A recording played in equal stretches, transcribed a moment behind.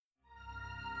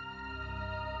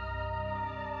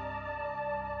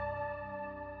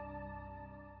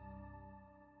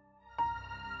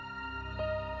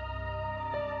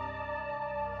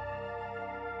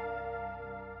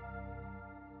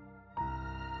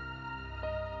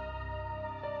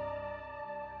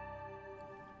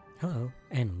Hello,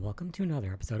 and welcome to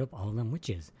another episode of All Them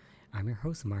Witches. I'm your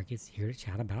host, Marcus, here to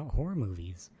chat about horror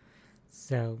movies.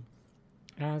 So,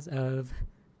 as of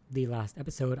the last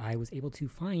episode, I was able to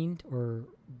find or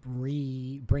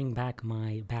bring back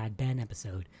my Bad Ben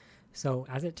episode. So,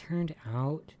 as it turned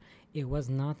out, it was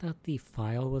not that the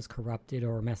file was corrupted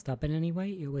or messed up in any way.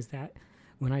 It was that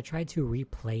when I tried to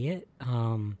replay it,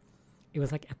 it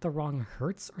was like at the wrong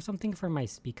hertz or something for my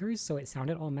speakers, so it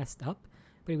sounded all messed up.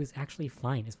 But it was actually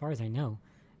fine, as far as I know.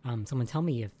 Someone tell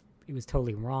me if it was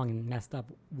totally wrong and messed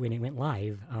up when it went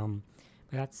live. But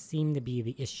that seemed to be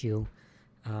the issue,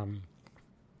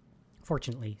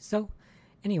 fortunately. So,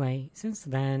 anyway, since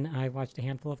then, I've watched a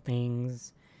handful of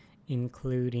things,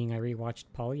 including I rewatched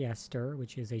Polyester,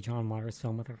 which is a John Waters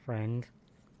film with a friend.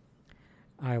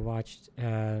 I watched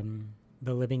The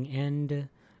Living End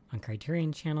on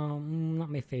Criterion Channel.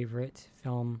 Not my favorite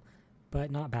film,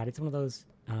 but not bad. It's one of those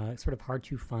sort of hard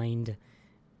to find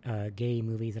gay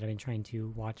movies that I've been trying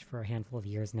to watch for a handful of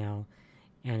years now,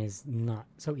 and is not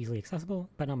so easily accessible,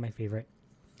 but not my favorite.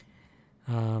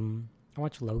 I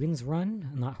watched Logan's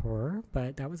Run, not horror,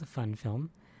 but that was a fun film.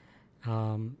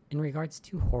 In regards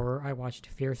to horror, I watched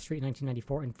Fear Street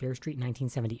 1994 and Fear Street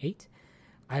 1978.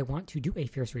 I want to do a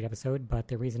Fear Street episode, but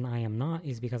the reason I am not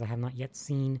is because I have not yet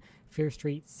seen Fear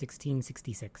Street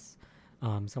 1666.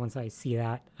 So once I see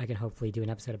that, I can hopefully do an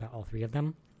episode about all three of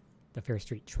them. The Fear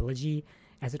Street trilogy,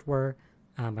 as it were,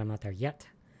 but I'm not there yet.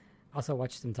 Also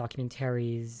watched some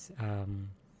documentaries.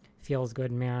 Feels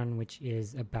Good Man, which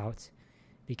is about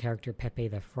the character Pepe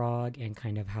the Frog and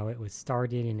kind of how it was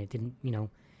started, and it didn't,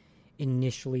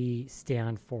 initially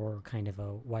stand for kind of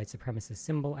a white supremacist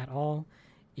symbol at all.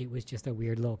 It was just a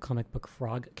weird little comic book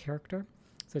frog character.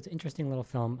 So it's an interesting little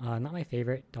film. Not my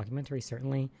favorite documentary,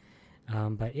 certainly.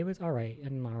 But it was alright,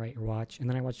 an alright watch. And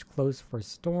then I watched Close for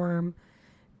Storm,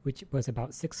 which was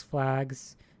about Six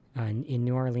Flags in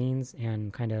New Orleans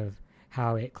and kind of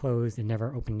how it closed and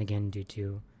never opened again due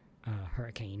to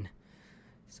hurricane.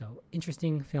 So,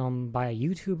 interesting film by a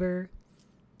YouTuber.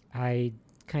 I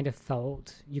kind of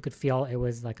felt, you could feel it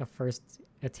was like a first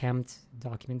attempt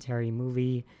documentary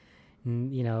movie.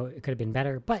 It could have been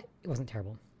better, but it wasn't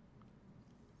terrible.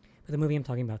 But the movie I'm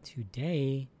talking about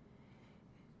today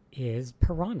is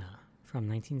Piranha from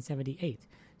 1978.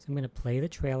 So I'm going to play the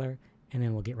trailer, and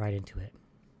then we'll get right into it.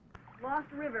 Lost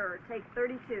River, take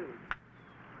 32.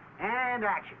 And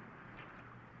action.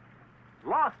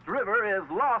 Lost River is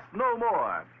lost no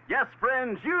more. Yes,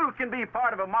 friends, you can be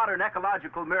part of a modern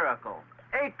ecological miracle.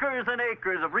 Acres and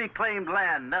acres of reclaimed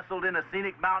land nestled in a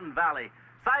scenic mountain valley,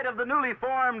 site of the newly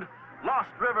formed Lost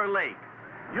River Lake.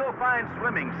 You'll find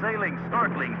swimming, sailing,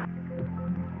 snorkeling.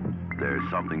 There's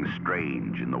something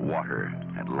strange in the water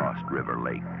at Lost River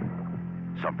Lake.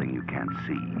 Something you can't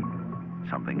see,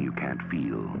 something you can't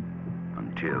feel,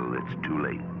 until it's too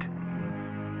late.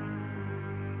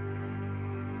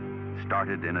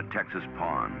 Started in a Texas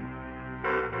pond.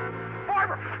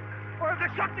 Barbara!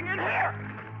 There's something in here!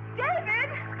 David!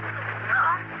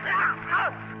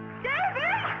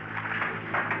 David!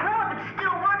 Well, if it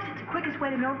still works, it's the quickest way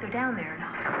to know if they're down there or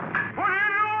not. What are you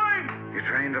doing? You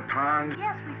drained the pond?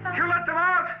 Yes, we found... You let them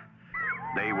out?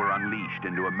 They were unleashed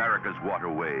into America's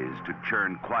waterways to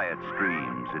churn quiet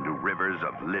streams into rivers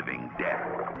of living death.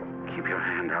 Keep your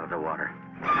hand out of the water.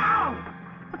 No!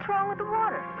 What's wrong with the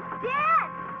water? Dad!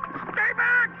 Stay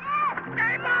back!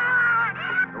 Stay back!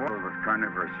 The water was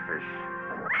carnivorous fish.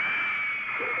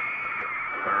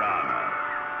 Piranha,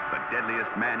 the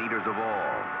deadliest man-eaters of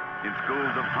all. In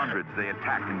schools of hundreds, they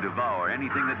attack and devour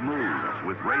anything that moves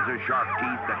with razor-sharp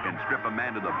teeth that can strip a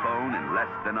man to the bone in less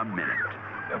than a minute.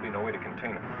 There'll be no way to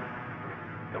contain them.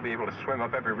 They'll be able to swim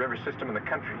up every river system in the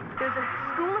country. There's a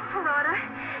school of piranha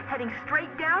heading straight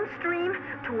downstream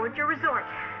towards your resort.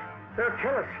 They'll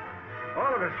kill us.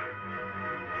 All of us.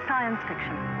 Science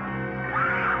fiction.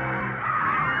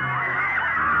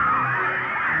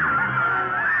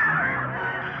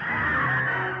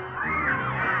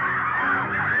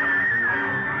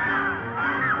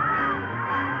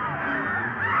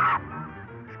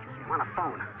 I'm on a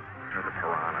phone. They're the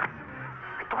piranhas.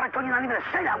 I thought I told you not even to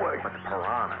say that word. But the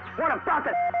piranhas. What about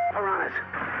the piranhas?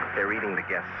 They're eating the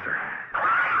guests, sir.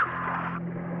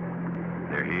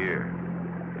 They're here,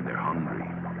 and they're hungry.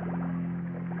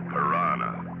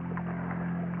 Piranha.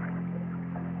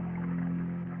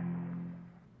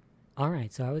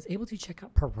 Alright, so I was able to check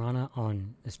out Piranha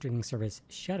on the streaming service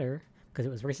Shudder, because it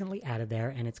was recently added there,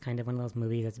 and it's kind of one of those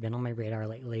movies that's been on my radar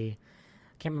lately.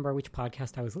 I can't remember which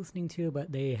podcast I was listening to,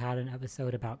 but they had an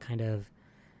episode about kind of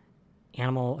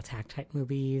animal attack type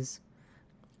movies.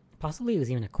 Possibly it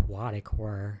was even aquatic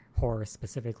horror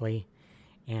specifically.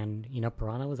 And,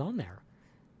 Piranha was on there.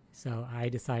 So I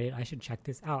decided I should check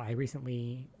this out. I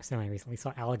semi-recently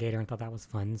saw Alligator and thought that was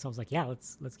fun. So I was like, yeah,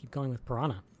 let's keep going with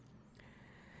Piranha.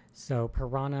 So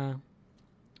Piranha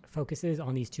focuses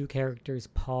on these two characters,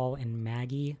 Paul and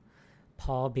Maggie.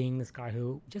 Paul being this guy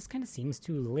who just kind of seems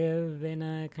to live in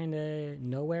a kind of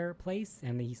nowhere place,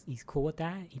 and he's cool with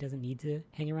that. He doesn't need to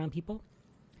hang around people.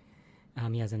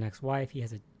 He has an ex-wife. He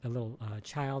has a little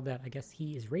child that I guess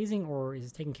he is raising or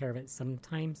is taking care of it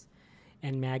sometimes.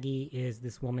 And Maggie is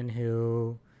this woman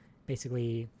who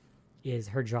basically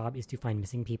her job is to find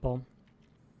missing people.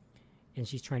 And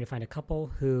she's trying to find a couple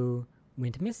who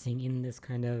went missing in this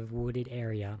kind of wooded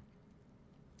area.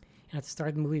 And at the start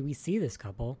of the movie, we see this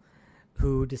couple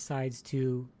who decides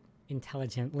to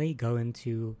intelligently go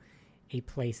into a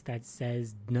place that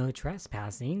says no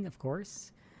trespassing, of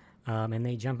course. And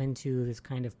they jump into this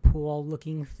kind of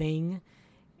pool-looking thing.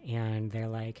 And they're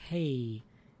like, hey,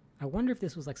 I wonder if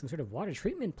this was like some sort of water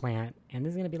treatment plant, and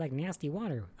this is going to be like nasty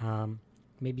water.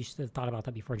 Maybe you should have thought about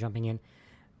that before jumping in.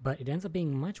 But it ends up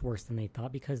being much worse than they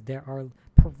thought because there are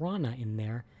piranha in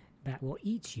there that will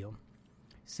eat you.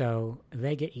 So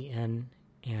they get eaten,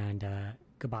 and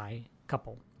goodbye,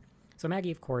 couple. So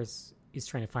Maggie, of course, is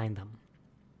trying to find them.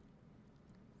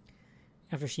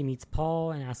 After she meets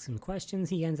Paul and asks him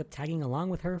questions, he ends up tagging along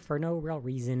with her for no real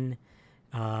reason.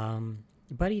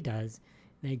 But he does.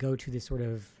 They go to this sort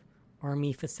of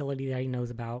army facility that he knows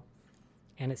about,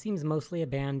 and it seems mostly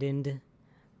abandoned.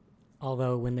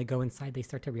 Although when they go inside, they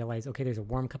start to realize, okay, there's a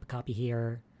warm cup of coffee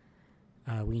here.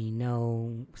 We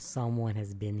know someone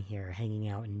has been here hanging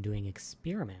out and doing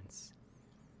experiments.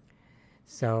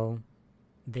 So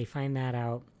they find that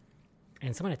out,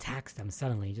 and someone attacks them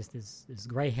suddenly. Just this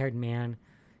gray-haired man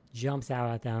jumps out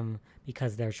at them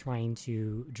because they're trying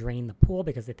to drain the pool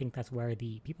because they think that's where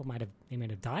the people might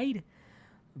have died.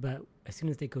 But as soon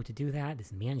as they go to do that,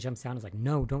 this man jumps out and is like,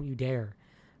 no, don't you dare.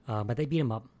 But they beat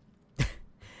him up.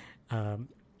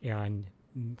 And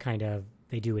kind of,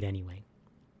 they do it anyway.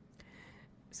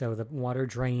 So the water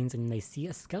drains and they see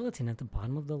a skeleton at the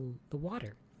bottom of the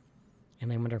water. And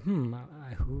they wonder,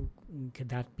 who could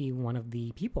that be? One of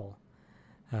the people?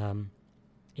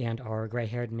 And our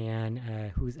gray-haired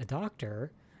man, who's a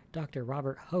doctor, Dr.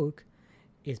 Robert Hoke,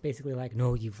 is basically like,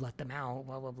 no, you've let them out,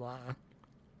 blah, blah, blah.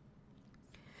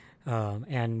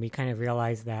 And we kind of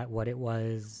realized that what it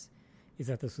was is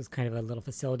that this was kind of a little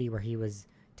facility where he was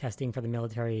testing for the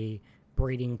military,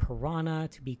 breeding piranha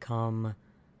to become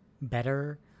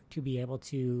better, to be able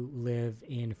to live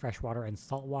in freshwater and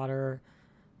saltwater.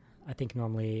 I think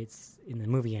normally it's, in the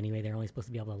movie anyway, they're only supposed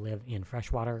to be able to live in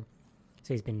freshwater.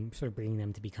 So he's been sort of breeding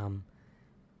them to become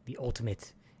the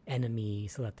ultimate enemy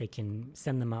so that they can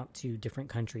send them out to different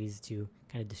countries to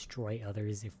kind of destroy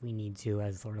others if we need to,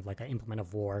 as sort of like an implement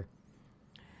of war.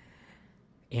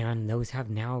 And those have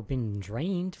now been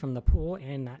drained from the pool,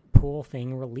 and that pool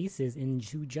thing releases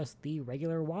into just the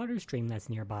regular water stream that's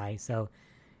nearby. So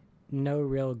no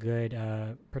real good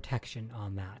protection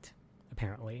on that,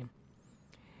 apparently.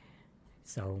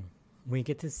 So we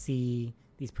get to see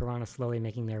these piranhas slowly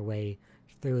making their way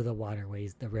through the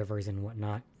waterways, the rivers and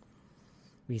whatnot.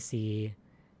 We see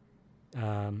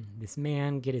this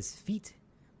man get his feet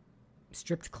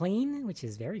stripped clean, which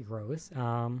is very gross.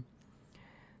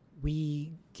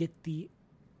 We get the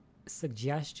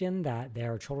suggestion that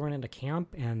there are children at a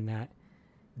camp and that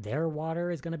their water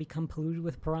is going to become polluted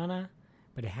with piranha,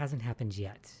 but it hasn't happened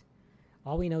yet.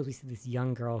 All we know is we see this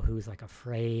young girl who's like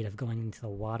afraid of going into the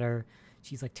water.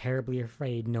 She's like terribly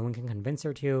afraid. No one can convince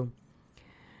her to.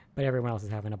 But everyone else is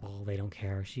having a ball. They don't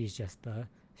care. She's just the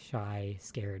shy,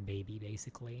 scared baby,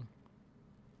 basically.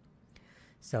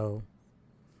 So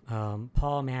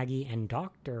Paul, Maggie, and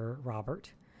Dr.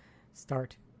 Robert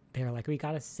they're like, we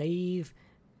gotta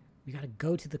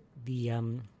go to the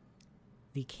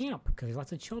camp because there's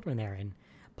lots of children there, and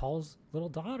Paul's little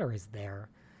daughter is there.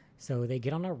 So they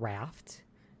get on a raft,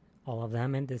 all of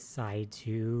them, and decide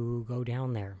to go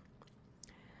down there.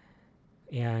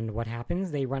 And what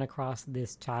happens? They run across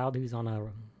this child who's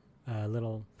on a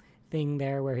little thing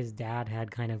there where his dad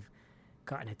had kind of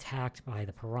gotten attacked by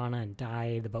the piranha and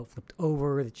died. The boat flipped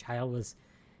over. The child was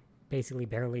basically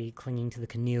barely clinging to the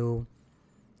canoe.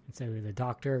 And so the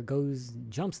doctor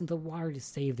jumps into the water to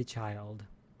save the child.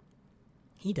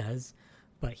 He does,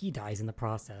 but he dies in the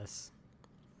process.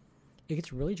 It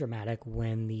gets really dramatic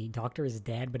when the doctor is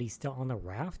dead, but he's still on the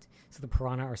raft. So the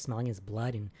piranha are smelling his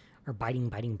blood and are biting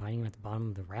him at the bottom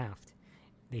of the raft.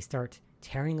 They start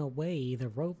tearing away the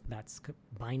rope that's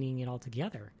binding it all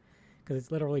together, because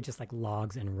it's literally just like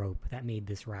logs and rope that made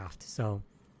this raft. So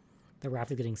the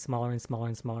raft is getting smaller and smaller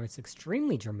and smaller. It's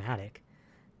extremely dramatic,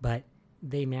 but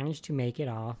they manage to make it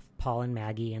off. Paul and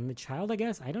Maggie and the child, I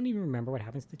guess. I don't even remember what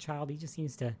happens to the child. He just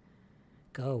seems to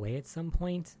go away at some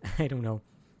point. I don't know.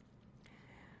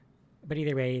 But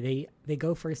either way, they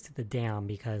go first to the dam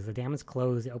because the dam is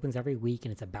closed. It opens every week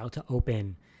and it's about to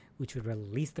open, which would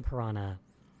release the piranha.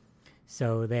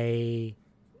 So they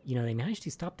managed to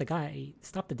stop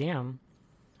the dam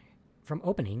from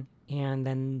opening, and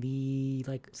then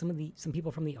some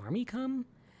people from the army come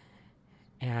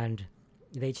and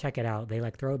they check it out. They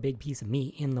throw a big piece of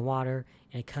meat in the water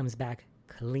and it comes back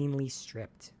cleanly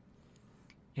stripped.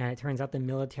 And it turns out the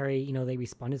military, they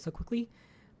responded so quickly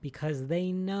because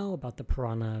they know about the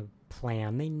piranha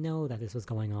plan. They know that this was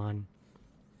going on.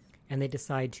 And they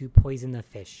decide to poison the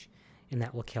fish, and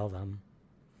that will kill them.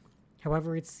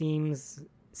 However, it seems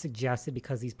suggested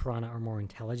because these piranha are more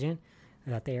intelligent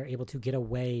that they are able to get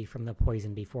away from the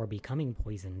poison before becoming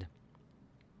poisoned.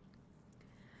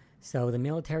 So the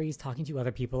military is talking to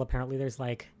other people. Apparently there's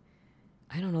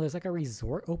there's a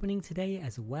resort opening today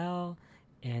as well.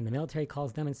 And the military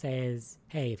calls them and says,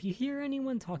 hey, if you hear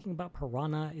anyone talking about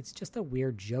piranha, it's just a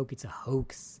weird joke. It's a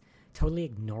hoax. Totally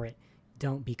ignore it.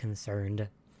 Don't be concerned.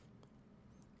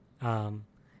 So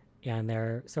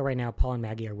right now, Paul and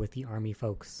Maggie are with the army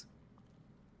folks.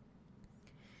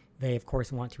 They, of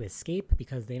course, want to escape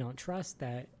because they don't trust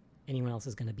that anyone else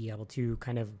is going to be able to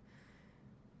kind of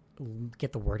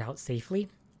get the word out safely.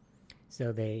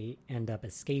 So they end up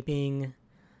escaping.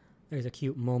 There's a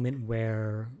cute moment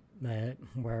where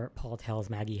Paul tells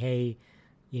Maggie, hey,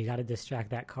 you got to distract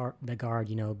the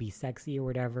guard, be sexy or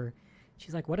whatever.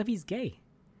 She's like, what if he's gay?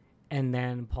 And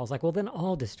then Paul's like, well, then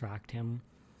I'll distract him.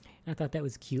 And I thought that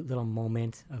was a cute little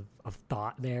moment of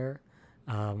thought there.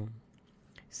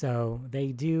 So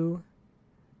they do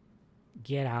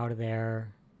get out of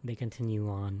there. They continue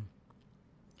on.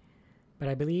 But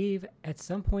I believe at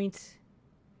some point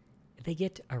they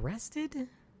get arrested.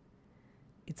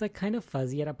 It's kind of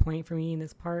fuzzy at a point for me in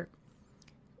this part.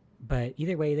 But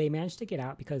either way, they managed to get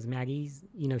out because Maggie's,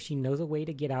 she knows a way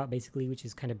to get out basically, which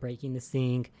is kind of breaking the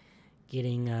sink,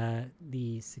 getting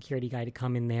the security guy to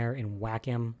come in there and whack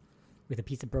him with a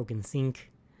piece of broken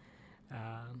sink.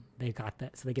 They've got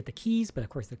that, so they get the keys, but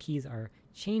of course the keys are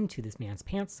chained to this man's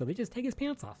pants, so they just take his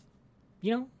pants off.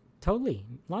 Totally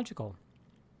logical.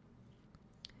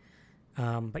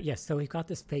 But yes, so we've got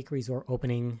this fake resort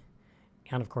opening,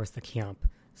 and of course the camp.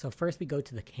 So first we go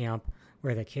to the camp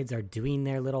where the kids are doing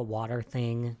their little water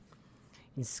thing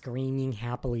and screaming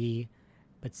happily,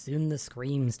 but soon the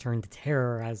screams turn to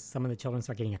terror as some of the children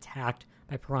start getting attacked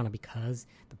by piranha because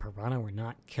the piranha were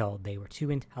not killed. They were too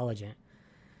intelligent.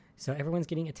 So everyone's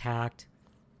getting attacked,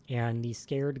 and the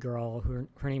scared girl,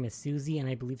 her name is Susie, and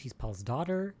I believe she's Paul's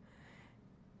daughter,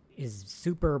 is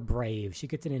super brave. She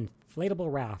gets an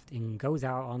inflatable raft and goes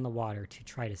out on the water to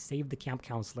try to save the camp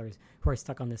counselors who are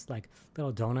stuck on this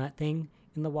little donut thing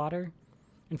in the water.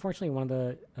 Unfortunately, one of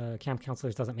the camp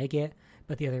counselors doesn't make it,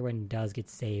 but the other one does get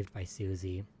saved by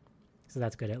Susie. So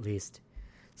that's good at least.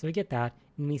 So we get that,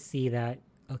 and we see that,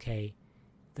 okay,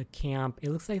 the camp, it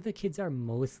looks like the kids are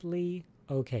mostly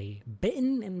okay.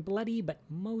 Bitten and bloody, but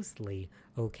mostly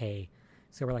okay.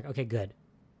 So we're like, okay, good.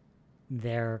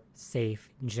 They're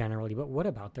safe generally, but what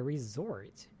about the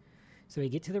resort? So we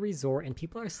get to the resort, and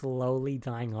people are slowly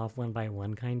dying off one by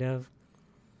one, kind of.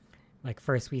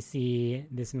 First we see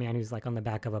this man who's on the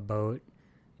back of a boat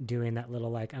doing that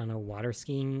little water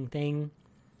skiing thing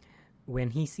when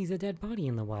he sees a dead body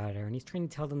in the water, and he's trying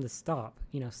to tell them to stop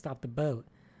the boat.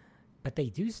 But they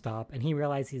do stop, and he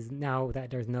realizes now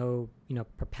that there's no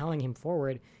propelling him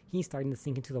forward, he's starting to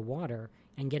sink into the water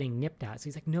and getting nipped at. So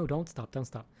he's like, no, don't stop.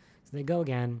 So they go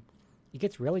again. It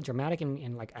gets really dramatic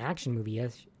and action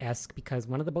movie-esque because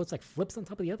one of the boats flips on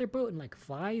top of the other boat and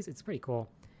flies. It's pretty cool.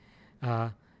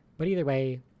 But either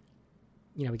way,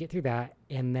 we get through that,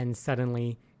 and then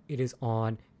suddenly it is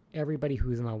on. Everybody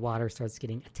who's in the water starts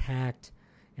getting attacked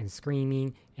and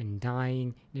screaming and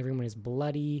dying, and everyone is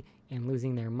bloody and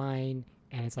losing their mind.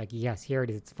 And it's yes, here it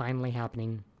is. It's finally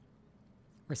happening.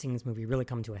 We're seeing this movie really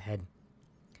come to a head.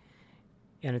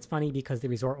 And it's funny because the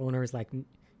resort owner is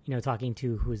talking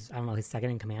to who's, I don't know, his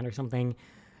second in command or something. And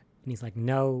he's like,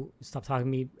 no, stop talking to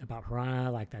me about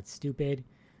piranha. That's stupid.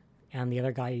 And the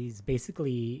other guy is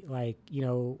basically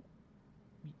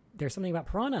there's something about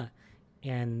piranha.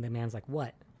 And the man's like,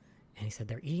 what? And he said,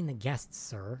 they're eating the guests,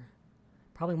 sir.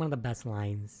 Probably one of the best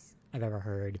lines I've ever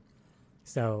heard.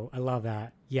 So I love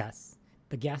that. Yes,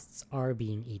 the guests are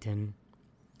being eaten.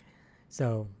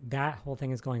 So that whole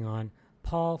thing is going on.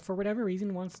 Paul, for whatever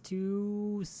reason, wants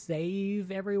to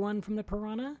save everyone from the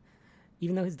piranha.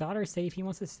 Even though his daughter is safe, he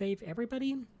wants to save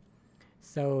everybody.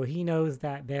 So he knows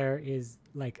that there is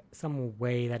like some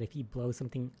way that if he blows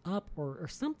something up or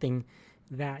something,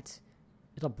 that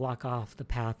it'll block off the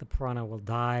path, the piranha will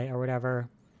die or whatever.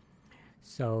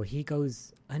 So he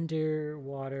goes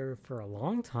underwater for a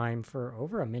long time, for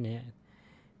over a minute,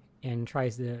 and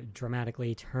tries to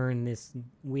dramatically turn this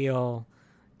wheel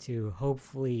to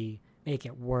hopefully make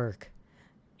it work.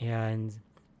 And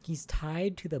he's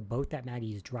tied to the boat that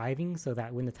Maggie is driving so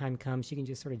that when the time comes, she can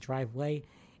just sort of drive away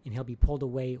and he'll be pulled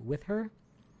away with her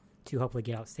to hopefully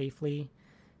get out safely.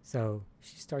 So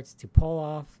she starts to pull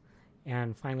off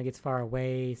and finally gets far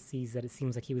away, sees that it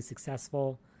seems like he was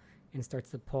successful, and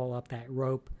starts to pull up that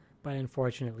rope. But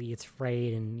unfortunately, it's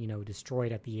frayed and,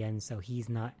 destroyed at the end, so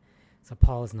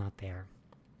Paul is not there.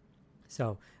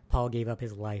 So Paul gave up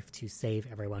his life to save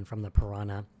everyone from the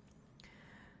piranha.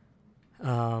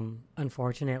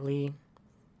 Unfortunately,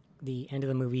 the end of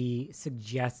the movie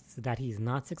suggests that he's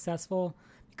not successful,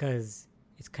 because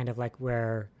it's kind of like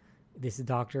where this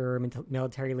doctor,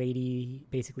 military lady,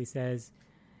 basically says,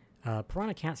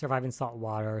 piranha can't survive in salt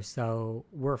water, so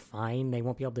we're fine. They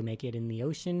won't be able to make it in the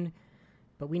ocean,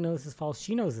 but we know this is false.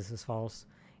 She knows this is false.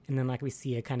 And then we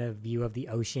see a kind of view of the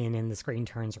ocean and the screen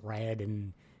turns red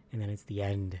and then it's the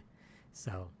end.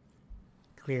 So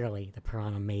clearly the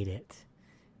piranha made it.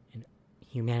 And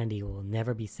humanity will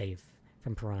never be safe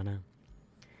from piranha.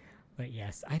 But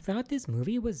yes, I thought this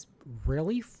movie was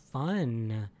really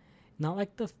fun. Not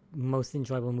like the most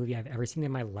enjoyable movie I've ever seen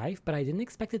in my life, but I didn't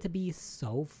expect it to be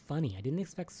so funny. I didn't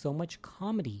expect so much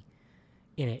comedy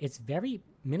in it. It's very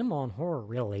minimal in horror,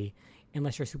 really,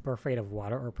 unless you're super afraid of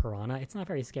water or piranha. It's not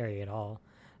very scary at all.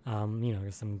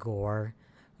 There's some gore,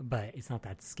 but it's not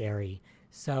that scary.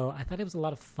 So I thought it was a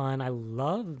lot of fun. I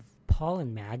love Paul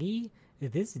and Maggie.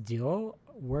 This duo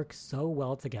works so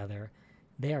well together.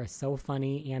 They are so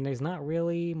funny, and there's not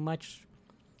really much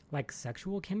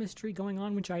sexual chemistry going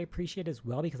on, which I appreciate as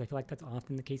well, because I feel like that's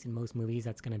often the case in most movies.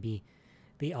 That's going to be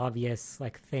the obvious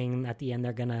thing at the end.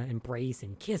 They're going to embrace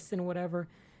and kiss and whatever.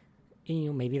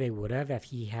 And, maybe they would have if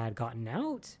he had gotten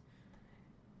out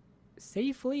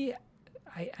safely.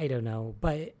 I don't know,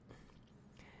 but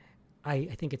I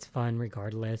think it's fun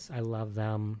regardless. I love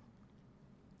them.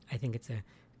 I think it's a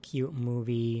cute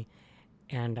movie,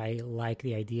 and I like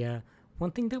the idea.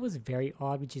 One thing that was very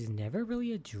odd, which is never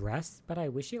really addressed, but I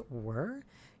wish it were,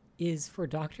 is for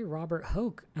Dr. Robert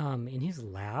Hoke, in his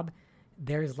lab,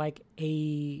 there's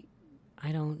an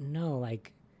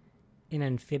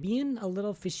amphibian, a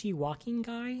little fishy walking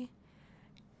guy,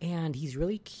 and he's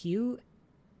really cute,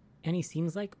 and he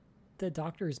seems like the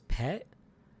doctor's pet,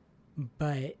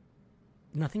 but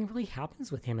nothing really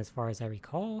happens with him as far as I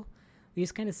recall. We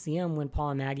just kind of see him when Paul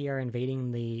and Maggie are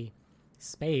invading the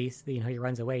space. He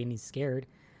runs away and he's scared,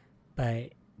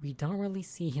 but we don't really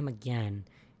see him again.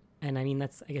 And I mean,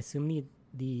 that's, I assume,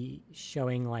 the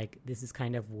showing this is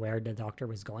kind of where the doctor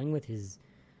was going with he's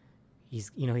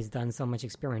done so much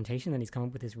experimentation that he's come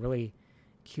up with this really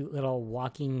cute little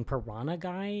walking piranha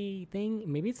guy thing.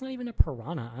 Maybe it's not even a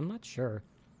piranha, I'm not sure,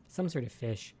 some sort of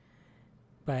fish,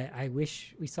 but I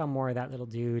wish we saw more of that little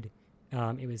dude.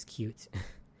 It was cute.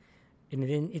 And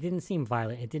it didn't seem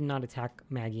violent. It did not attack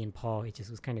Maggie and Paul. It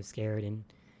just was kind of scared and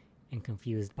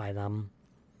confused by them.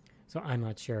 So I'm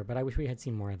not sure, but I wish we had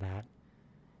seen more of that.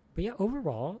 But yeah,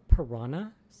 overall,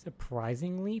 Piranha,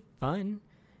 surprisingly fun.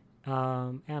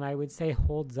 And I would say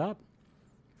holds up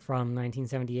from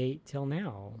 1978 till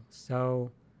now.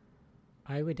 So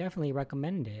I would definitely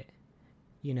recommend it.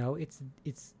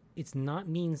 It's not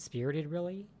mean-spirited,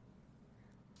 really.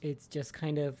 It's just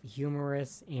kind of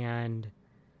humorous and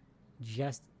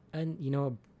just a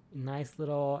nice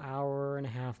little hour and a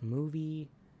half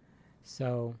movie.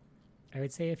 So I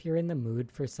would say if you're in the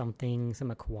mood for some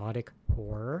aquatic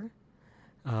horror,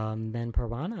 then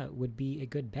Piranha would be a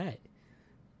good bet.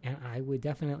 And I would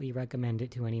definitely recommend it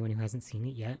to anyone who hasn't seen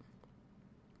it yet.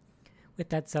 With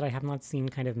that said, I have not seen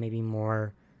kind of maybe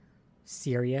more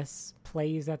serious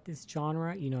plays at this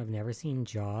genre. I've never seen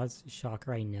Jaws.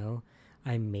 Shocker, I know.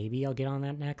 Maybe I'll get on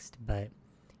that next, but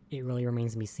it really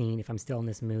remains to be seen if I'm still in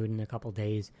this mood in a couple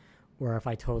days, or if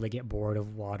I totally get bored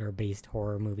of water-based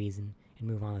horror movies and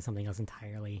move on to something else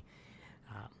entirely.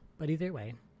 But either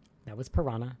way, that was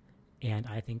Piranha, and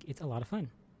I think it's a lot of fun.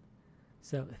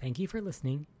 So thank you for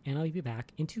listening, and I'll be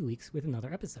back in 2 weeks with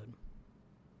another episode.